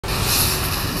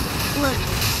Look,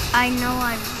 I know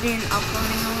I've been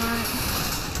uploading a lot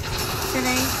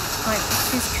today, but it's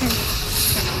just because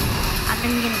I've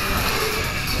been getting late.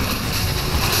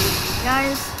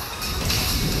 Guys,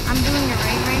 I'm doing a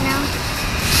raid right now,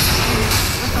 and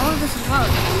with all this luck,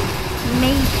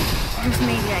 maybe, just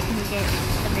maybe I can get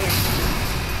a bear.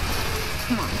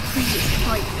 Come on, please.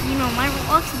 Like, you know, my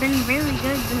luck's been really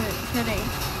good today.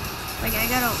 Like, I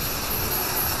got a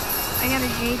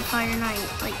Jade Fire Knight.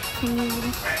 Like, can you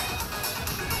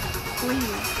please?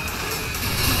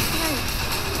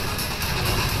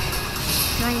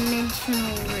 Like,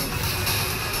 Dimensional Rift.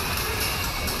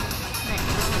 Like,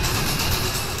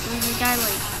 there's a guy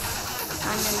like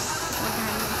Diamond.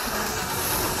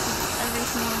 Every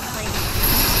single like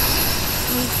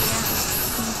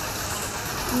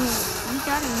yeah. We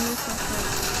got a new stuff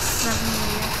like 7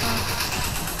 years ago.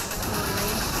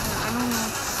 I don't know.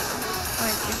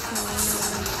 Like, it's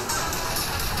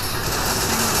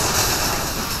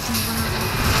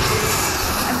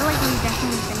I feel like we've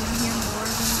definitely been here more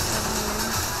than 7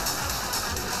 years.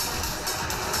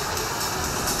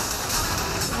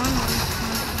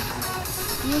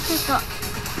 Utica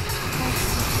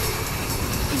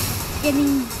is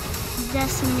getting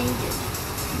decimated.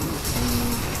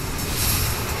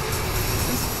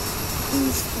 It's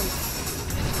instant.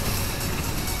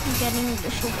 I'm getting the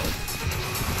sugar.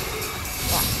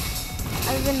 Yeah,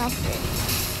 I've been up there.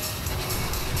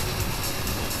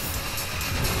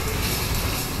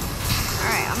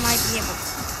 Alright, I might be able to.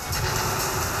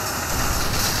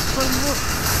 But look,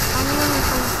 I'm gonna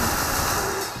show you.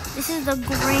 This is the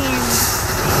grand.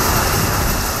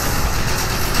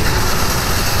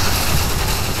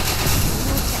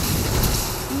 Look at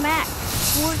max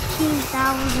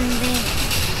 14,000 damage.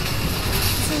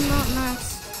 This is not nice.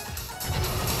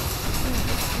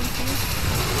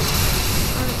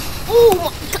 Oh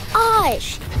my gosh!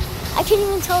 I can't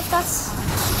even tell if that's...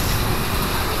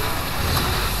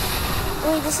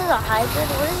 Wait, this is a hybrid?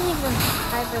 What does even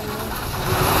hybrid mean?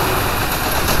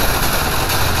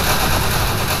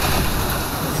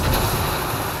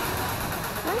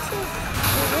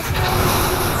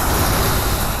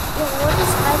 What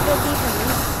does hybrid even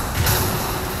mean?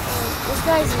 This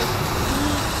guy's a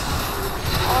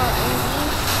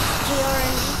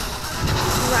GRND.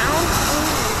 Round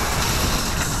only.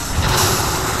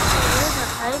 Where's the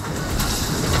hybrid?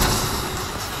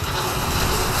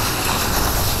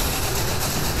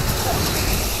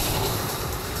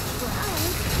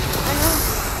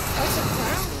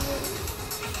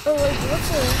 But like, what's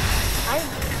a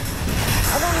hybrid?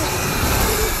 I don't know.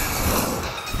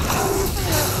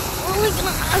 What are we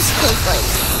gonna ask us, like?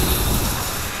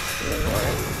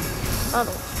 Oh.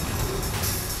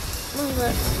 Look,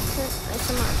 I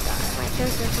cannot die. My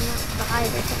character cannot die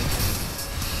or something.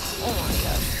 Oh my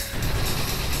gosh.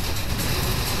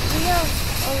 We have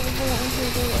all of the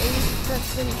 108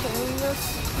 that's been killing us.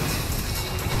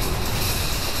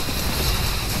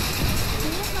 We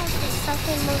have the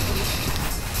second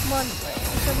mud ray,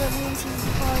 so that means he's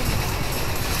probably...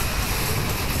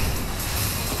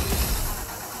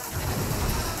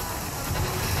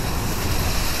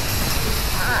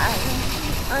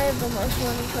 I have the most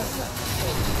money because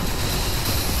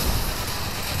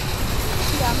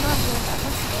yeah, I'm not doing that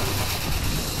much damage.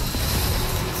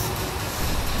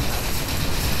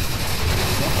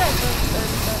 This guy's like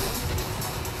 37.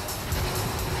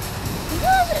 He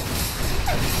got it.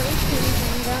 I'm so cute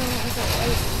and down with a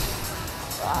light.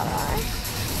 Alright.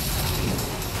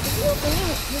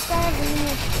 This guy has a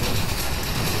new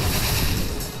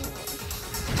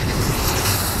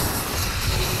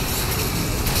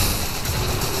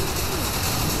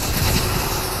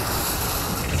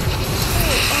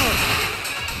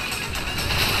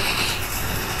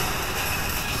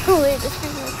oh wait, this is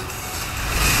like...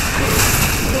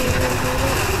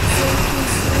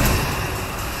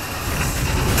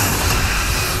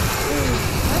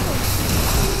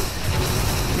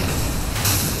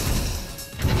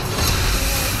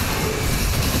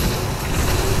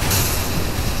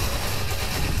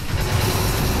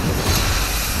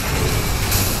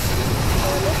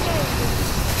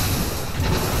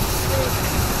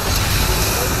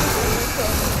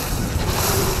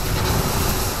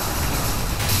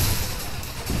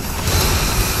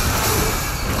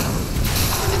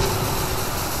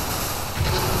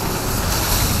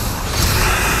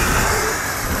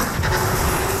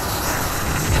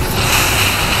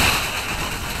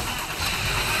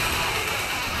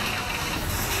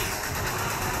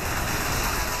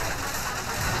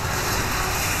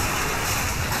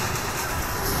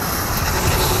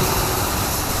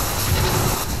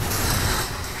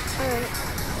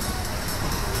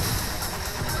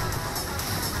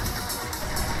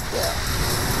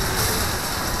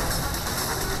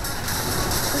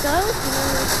 I was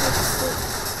born at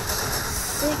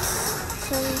 6,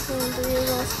 7, 3 years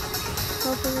old,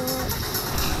 helping a lot.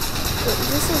 But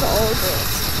this is all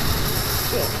dance.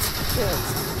 Dance, dance,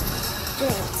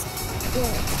 dance,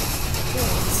 dance,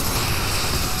 dance,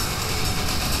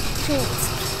 dance,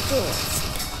 dance,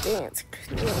 dance,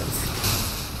 dance.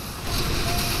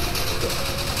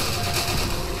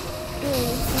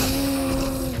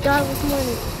 Die with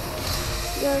money.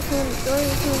 Die with money, die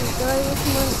with money, die with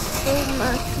money. So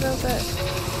much about that.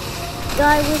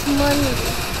 Die with money,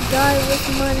 die with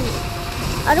money.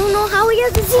 I don't know how he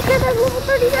has the secret at level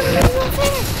 37. It's not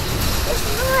fair. It's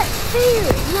not fair.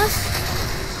 You must.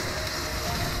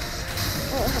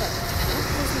 Oh, hold on.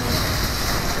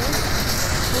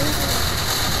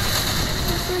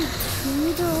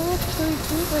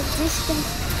 But this guy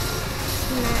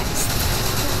next.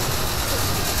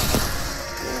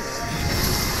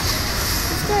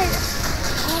 This guy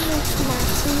almost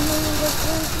maxing me with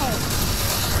okay.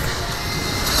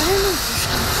 I don't know if this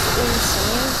guy's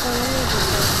insane, so let me just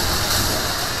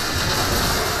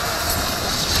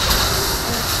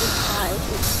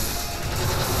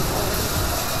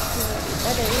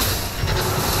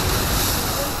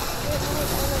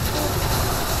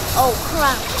oh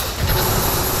crap.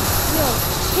 Yo,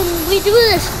 can we do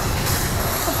this?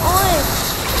 Come on.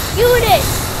 Do this.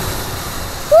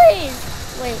 Please.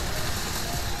 Wait.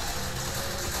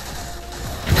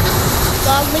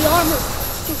 Godly armor.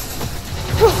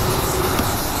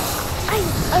 I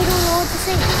don't know what to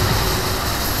say.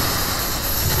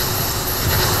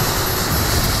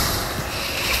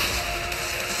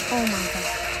 Oh my god.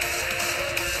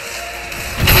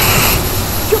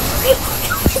 Yo,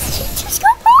 just go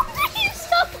home. Please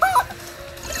go home.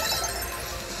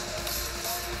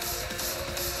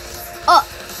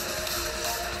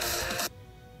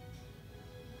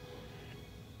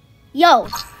 Yo.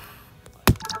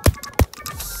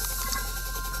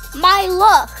 My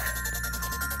luck.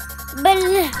 But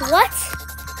what?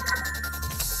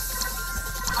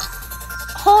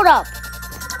 Hold up.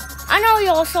 I know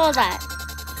y'all saw that.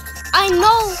 I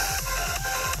know.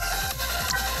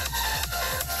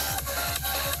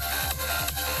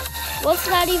 What's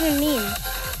that even mean?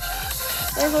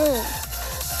 Wait, hold on.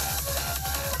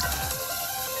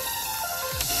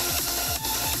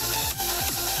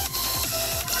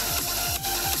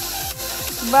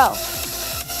 Bro.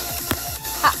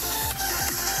 Ha.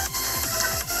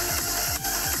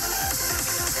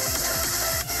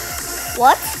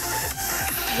 What?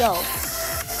 Yo.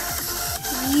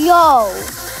 Yo.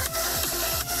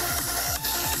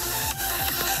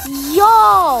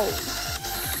 Yo.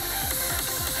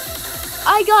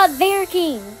 I got Bear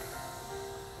King.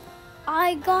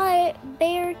 I got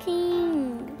Bear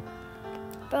King.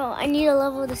 Bro, I need to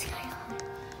level this guy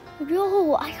up.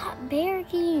 Yo, I got Bear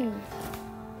King.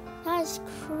 That's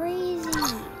crazy.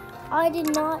 I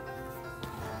did not.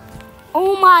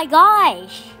 Oh my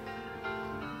gosh.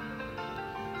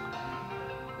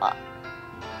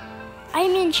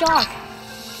 I'm in shock.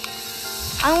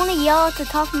 I want to yell at the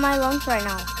top of my lungs right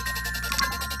now.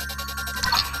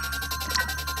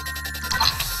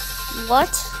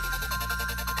 What?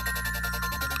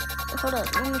 Hold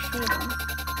up, let me shoot him. I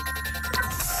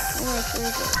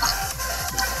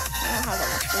don't have that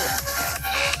much food.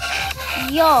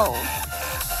 Yo.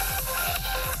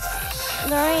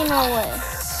 There ain't no way.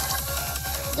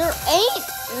 There ain't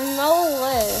no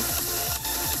way.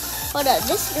 Hold up,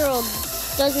 this girl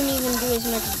doesn't even do as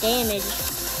much damage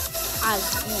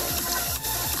as him.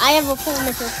 I have a full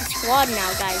mythical squad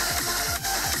now, guys.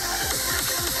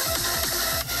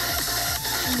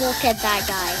 Look at that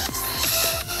guy.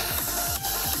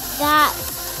 That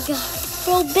guy.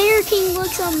 Bro, Bear King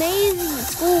looks amazing.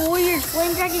 School Warriors,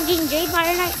 Flame Dragon King, Jade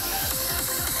Fire Knight.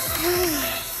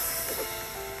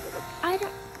 I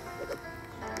don't.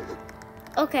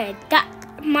 Okay, that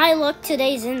my luck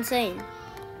today is insane.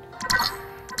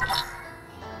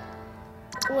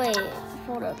 Wait,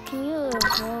 hold up. Can you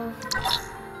evolve?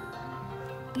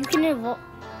 You can evolve.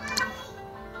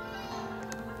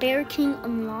 Bear King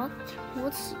unlocked.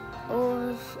 What's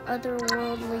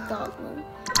otherworldly goblin?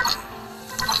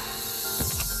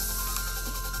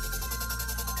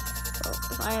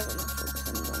 If I have enough for this,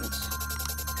 I'm going to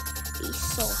be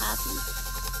so happy.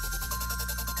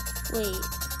 Wait.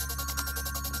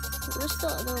 Where's the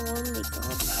otherworldly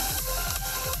goblin?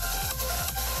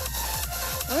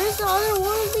 Where's the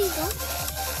otherworldly goblin?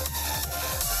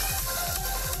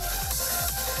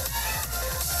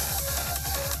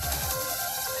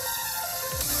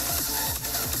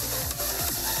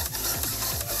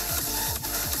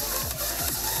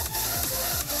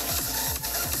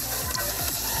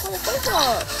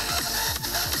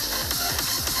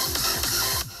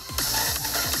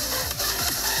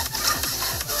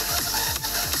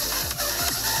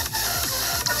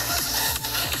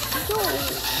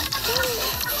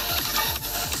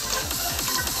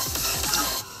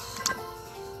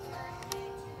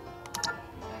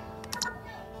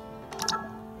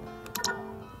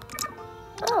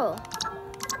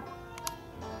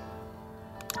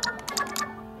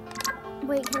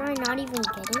 even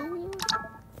getting you?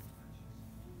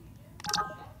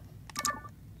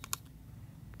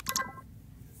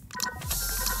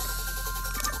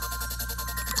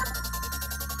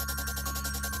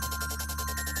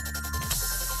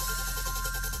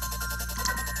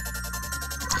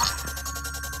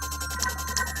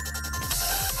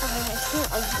 I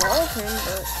can't evolve him,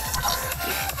 but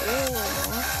he's cool.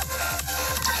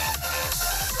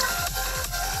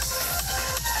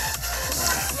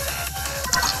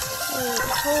 Wait,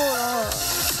 hold up.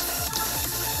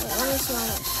 Wait, let me see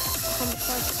how much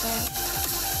life is that.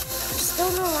 There's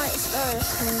still no light stars,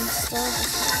 and still the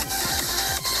same.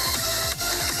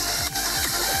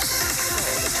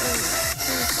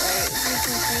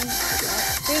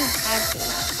 Pretty happy.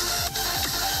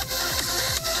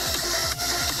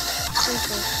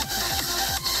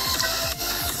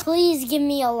 Please give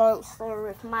me a light star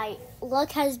if my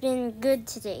luck has been good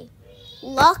today.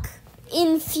 Luck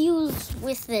infused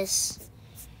with this.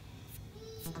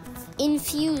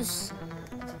 Infuse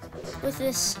with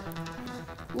this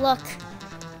luck.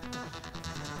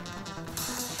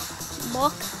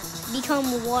 Luck become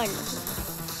one.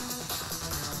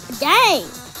 Dang,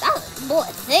 that was more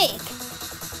thick.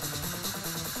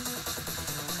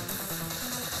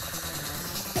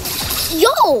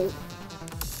 Yo,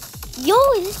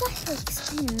 this guy's like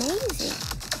amazing.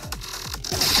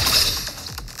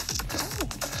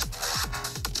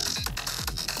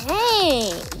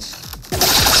 Dang.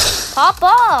 Pop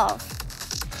off.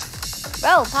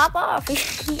 Bro, pop off.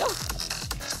 Yo.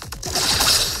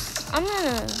 I'm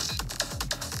gonna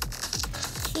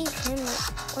keep him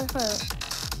with her.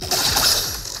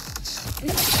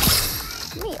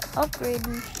 Let me upgrade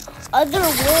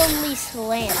otherworldly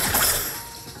slam.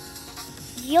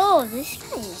 Yo, this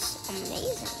guy is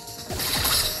amazing.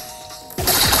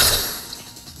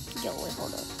 Yo, wait,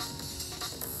 hold up.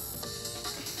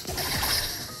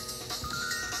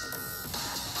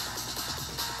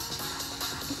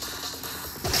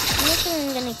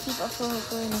 I'm gonna keep up for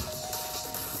recording.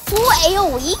 Full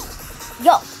AoE?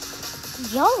 Yo.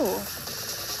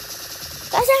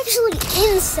 That's actually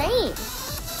insane.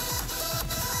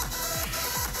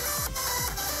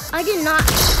 I did not.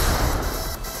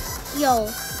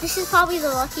 Yo, this is probably the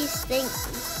luckiest thing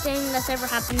that's ever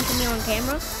happened to me on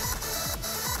camera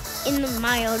in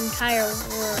my entire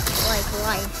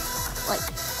life.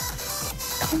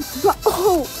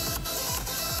 Bro.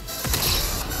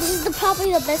 This is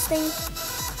probably the best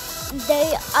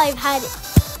day I've had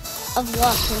of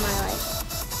luck in my life.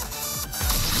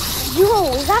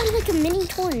 Yo, is that like a mini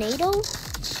tornado?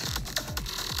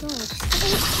 Yo,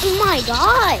 oh my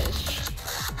gosh.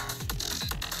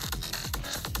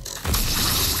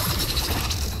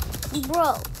 Bro.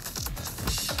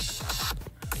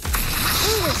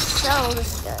 I'm gonna sell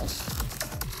this guy.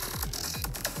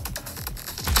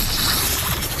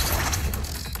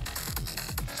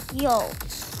 Yo.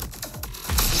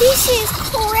 This is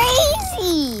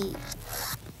crazy!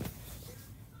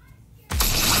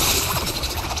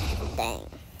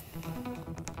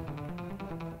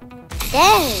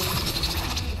 Dang.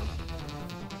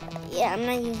 Yeah, I'm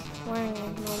not even wearing a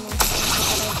normal stuff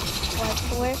that I like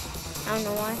to wear. I don't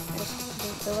know why. I just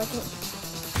didn't feel like it.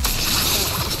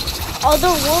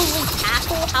 Otherworldly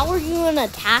tackle? How are you gonna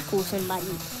tackle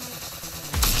somebody?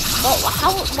 Well,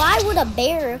 why would a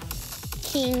bear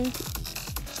king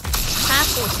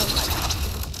tackle somebody?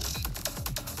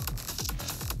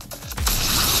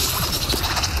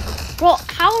 Bro,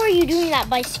 how are you doing that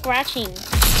by scratching?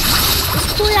 This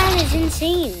cooldown is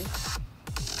insane.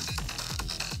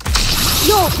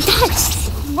 Yo,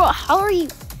 bro, how are you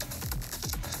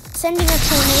sending a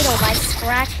tornado by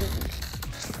scratching?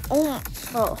 Oh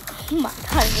my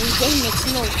god, this game makes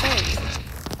no sense.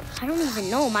 I don't even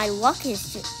know, my luck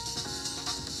is just...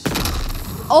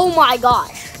 Oh my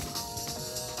gosh.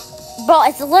 Bro,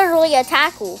 it's literally a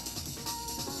tackle.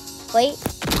 Wait.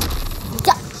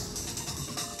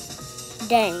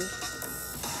 Dang.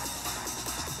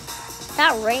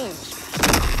 That range.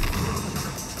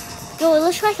 Yo, it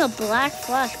looks like a black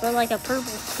flash, but like a purple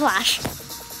flash.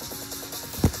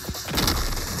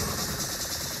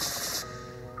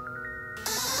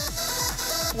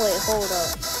 Wait, hold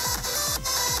up.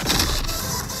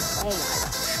 Oh my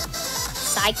gosh.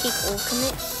 Sidekick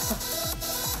ultimate?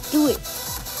 Do it.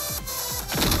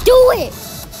 Do it!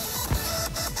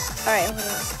 Alright, hold on.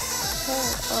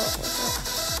 Hold up.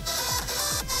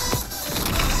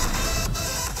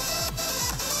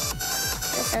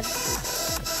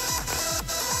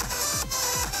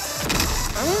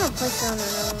 I'm gonna place it on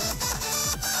another one.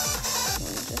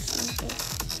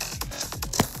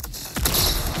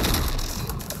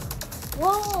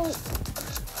 Whoa!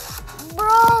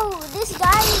 Bro, this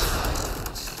guy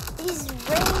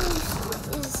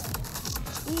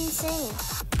insane.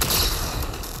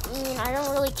 I mean, I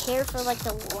don't really care for like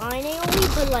the line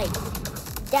AoE, but like,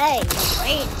 dang, the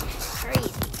range is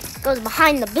crazy. It goes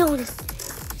behind the building.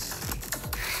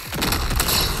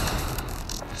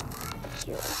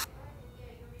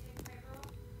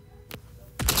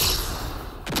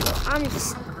 I'm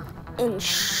just in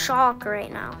shock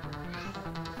right now.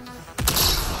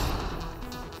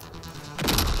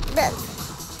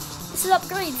 This is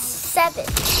upgrade 7.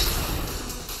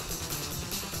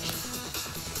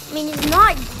 I mean, he's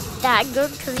not that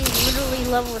good because he's literally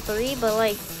level 3, but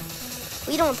like,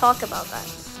 we don't talk about that.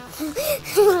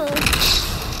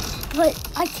 But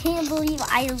I can't believe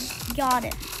I got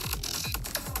it.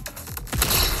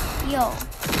 Yo.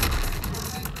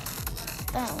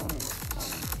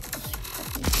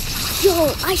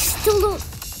 Yo, I still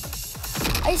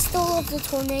love the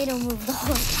tornado move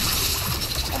though.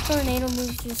 That tornado move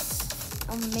is just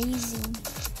amazing.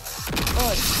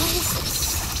 Oh,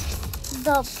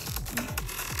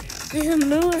 the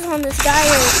moves on this guy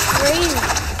are crazy.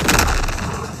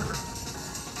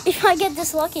 If I get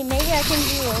this lucky, maybe I can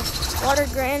do a Water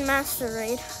Grandmaster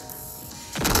raid.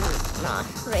 Nah,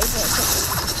 raids will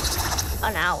take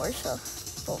an hour, so.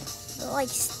 But like,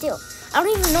 still. I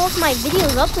don't even know if my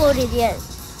video's uploaded yet.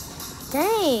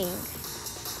 Dang.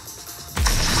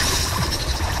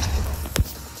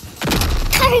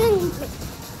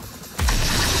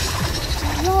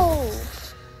 No.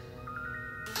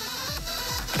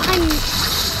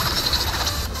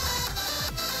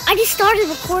 I just started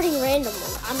recording randomly.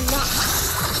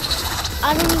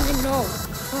 I don't even know.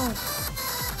 Oh.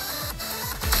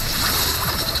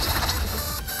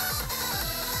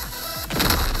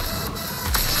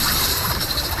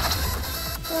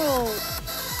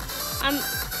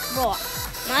 Bro,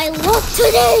 my luck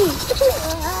today!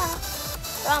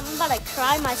 Bro, I'm about to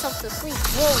cry myself to sleep.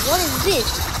 Whoa, what is this?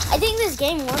 I think this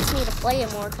game wants me to play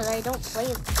it more because I don't play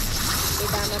it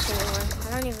that much anymore. I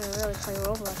don't even really play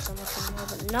Roblox so much anymore,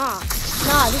 but nah,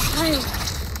 this time,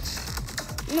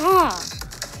 nah.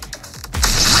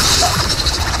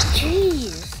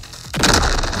 Jeez.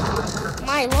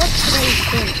 My luck today's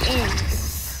been in.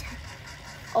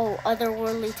 Oh,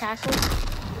 otherworldly tackle.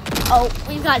 Oh,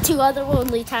 we've got 2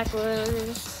 otherworldly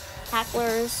tacklers.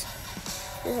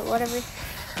 Is it whatever?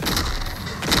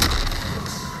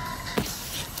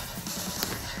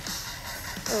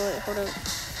 Oh wait, hold up.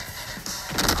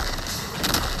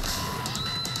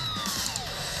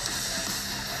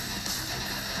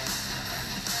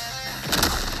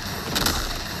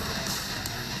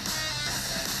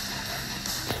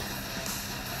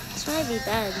 This might be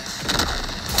bad.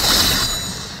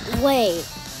 Wait.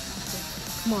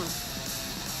 Come on.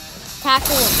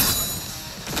 Tackle him.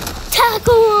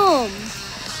 Tackle him!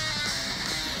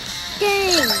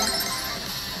 Dang.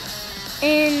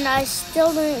 And I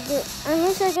still didn't get,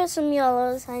 unless I get some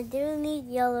yellows. I do need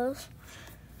yellows.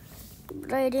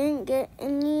 But I didn't get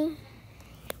any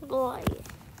light.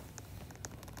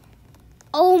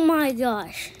 Oh my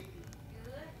gosh.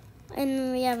 And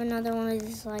then we have another one of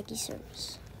these lucky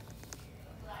servers.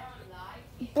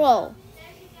 Bro.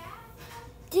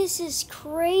 This is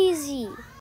crazy.